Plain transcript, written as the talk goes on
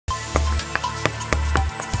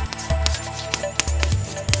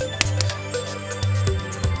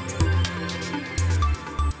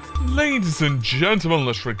Ladies and gentlemen,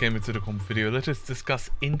 let's get into the video. Let us discuss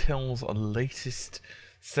Intel's latest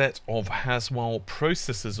set of Haswell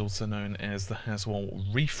processors, also known as the Haswell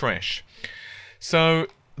Refresh. So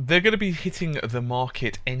they're going to be hitting the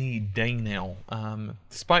market any day now,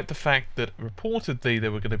 despite the fact that reportedly they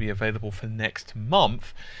were going to be available for next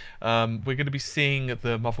month. We're going to be seeing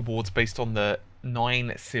the motherboards based on the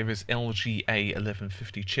 9 series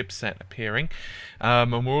LGA1150 chipset appearing,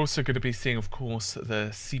 and we're also going to be seeing, of course, the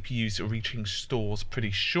CPUs reaching stores pretty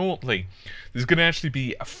shortly. There's going to actually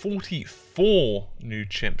be 44 new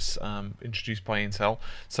chips introduced by Intel,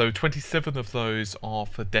 so 27 of those are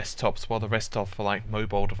for desktops, while the rest are for like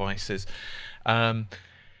mobile devices. So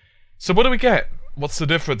what do we get? What's the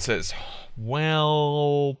differences?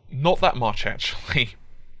 Well, not that much actually.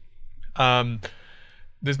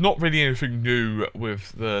 There's not really anything new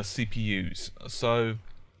with the CPUs, so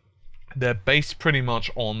they're based pretty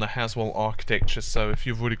much on the Haswell architecture. So if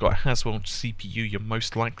you've already got a Haswell CPU, you're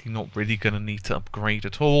most likely not really going to need to upgrade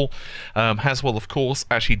at all. Haswell, of course,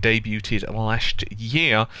 actually debuted last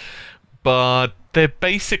year, but they're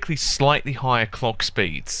basically slightly higher clock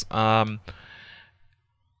speeds. And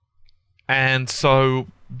so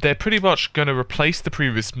they're pretty much going to replace the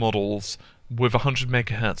previous models with 100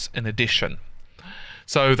 megahertz in addition.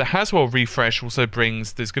 So the Haswell Refresh also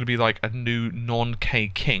brings, there's going to be like a new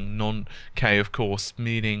non-K king, non-K of course,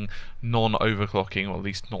 meaning non-overclocking, or at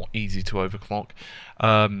least not easy to overclock.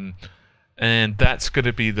 And that's going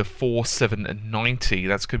to be the 4790,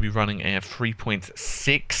 that's going to be running at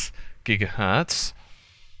 3.6 gigahertz.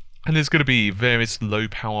 And there's going to be various low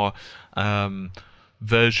power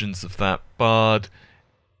versions of that, but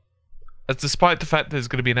despite the fact there's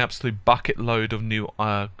going to be an absolute bucket load of new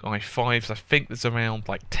i5s, I think there's around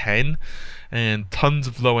like 10, and tons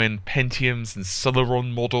of low-end Pentiums and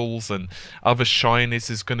Celeron models and other shinies.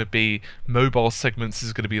 There's going to be mobile segments.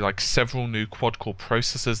 There's going to be like several new quad-core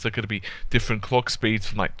processors. They're going to be different clock speeds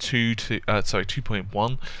from like 2.1 to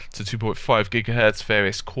 2.5 gigahertz.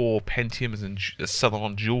 Various core Pentiums and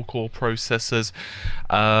Celeron dual-core processors.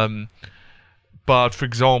 But for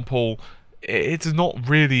example, it's not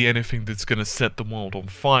really anything that's going to set the world on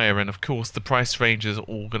fire, and of course the price ranges are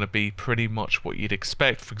all going to be pretty much what you'd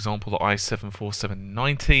expect. For example, the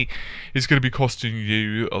i7-4790 is going to be costing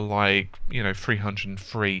you like, you know,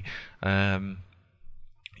 $303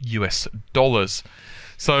 US dollars.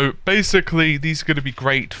 So basically these are going to be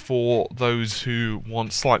great for those who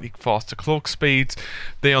want slightly faster clock speeds.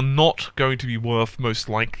 They are not going to be worth most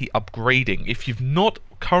likely upgrading. If you've not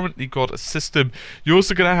currently got a system, you're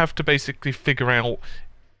also going to have to basically figure out,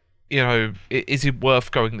 you know, is it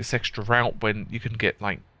worth going this extra route when you can get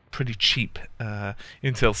like pretty cheap Intel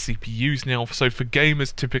CPUs now. So for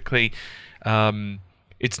gamers typically,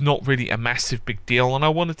 it's not really a massive big deal, and I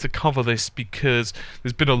wanted to cover this because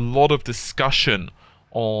there's been a lot of discussion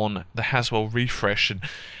on the Haswell Refresh, and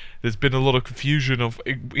there's been a lot of confusion of,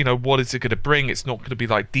 you know, what is it going to bring. It's not going to be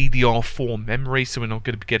like DDR4 memory, so we're not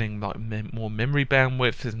going to be getting like more memory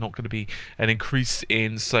bandwidth. There's not going to be an increase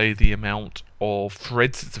in, say, the amount of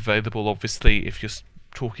threads that's available, obviously, if you're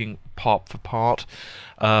talking part for part.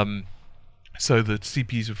 So the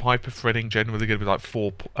CPUs with hyper-threading generally going to be like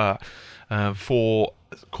four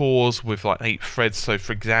cores with like 8 threads. So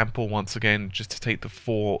for example, once again, just to take the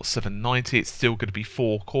 4790, it's still going to be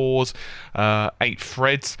 4 cores, 8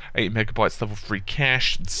 threads, 8 megabytes level 3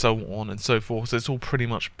 cache, and so on and so forth. So it's all pretty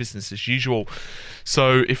much business as usual.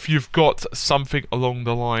 So if you've got something along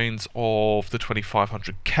the lines of the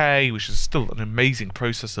 2500K, which is still an amazing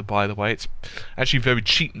processor, by the way, it's actually very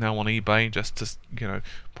cheap now on eBay, just to, you know,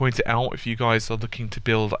 point it out. If you guys are looking to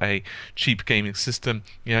build a cheap gaming system,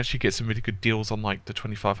 you actually get some really good deals on like the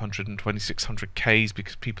 2500 and 2600Ks,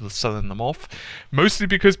 because people are selling them off, mostly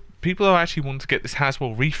because people are actually wanting to get this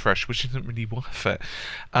Haswell Refresh, which isn't really worth it.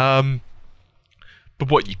 But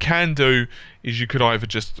what you can do is you could either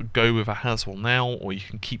just go with a Haswell now, or you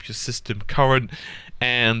can keep your system current,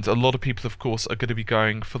 and a lot of people of course are going to be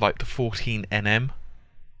going for like the 14nm,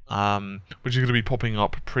 which is going to be popping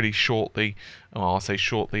up pretty shortly. Well, I'll say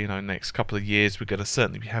shortly, you know, next couple of years we're going to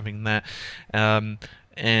certainly be having that.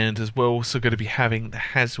 And as well, also going to be having the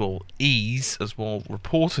Haswell E's as well,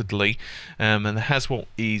 reportedly. And the Haswell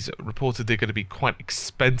E's reportedly going to be quite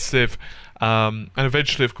expensive. And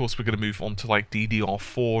eventually, of course, we're going to move on to like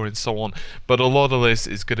DDR4 and so on. But a lot of this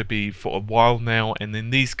is going to be for a while now. And in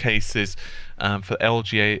these cases, for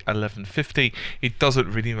LGA 1150, it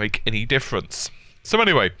doesn't really make any difference. So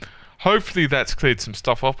anyway, hopefully that's cleared some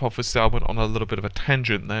stuff up. Obviously I went on a little bit of a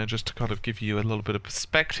tangent there just to kind of give you a little bit of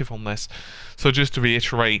perspective on this. So just to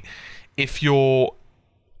reiterate, if you're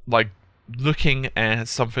like looking at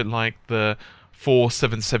something like the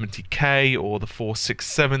 4770K or the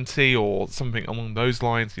 4670 or something along those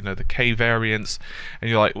lines, you know, the K variants, and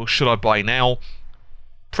you're like, well, should I buy now?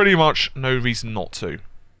 Pretty much no reason not to.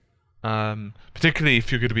 Particularly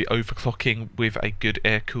if you're going to be overclocking with a good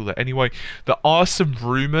air cooler. Anyway, there are some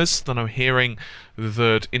rumors that I'm hearing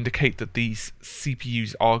that indicate that these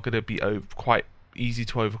CPUs are going to be quite easy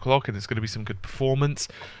to overclock and there's going to be some good performance,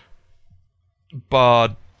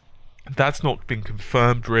 but that's not been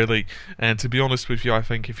confirmed really. And to be honest with you, I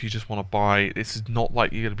think if you just want to buy, this is not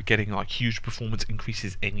like you're going to be getting like huge performance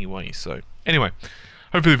increases anyway. So anyway,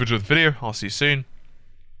 hopefully you've enjoyed the video. I'll see you soon.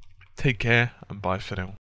 Take care and bye for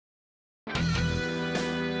now.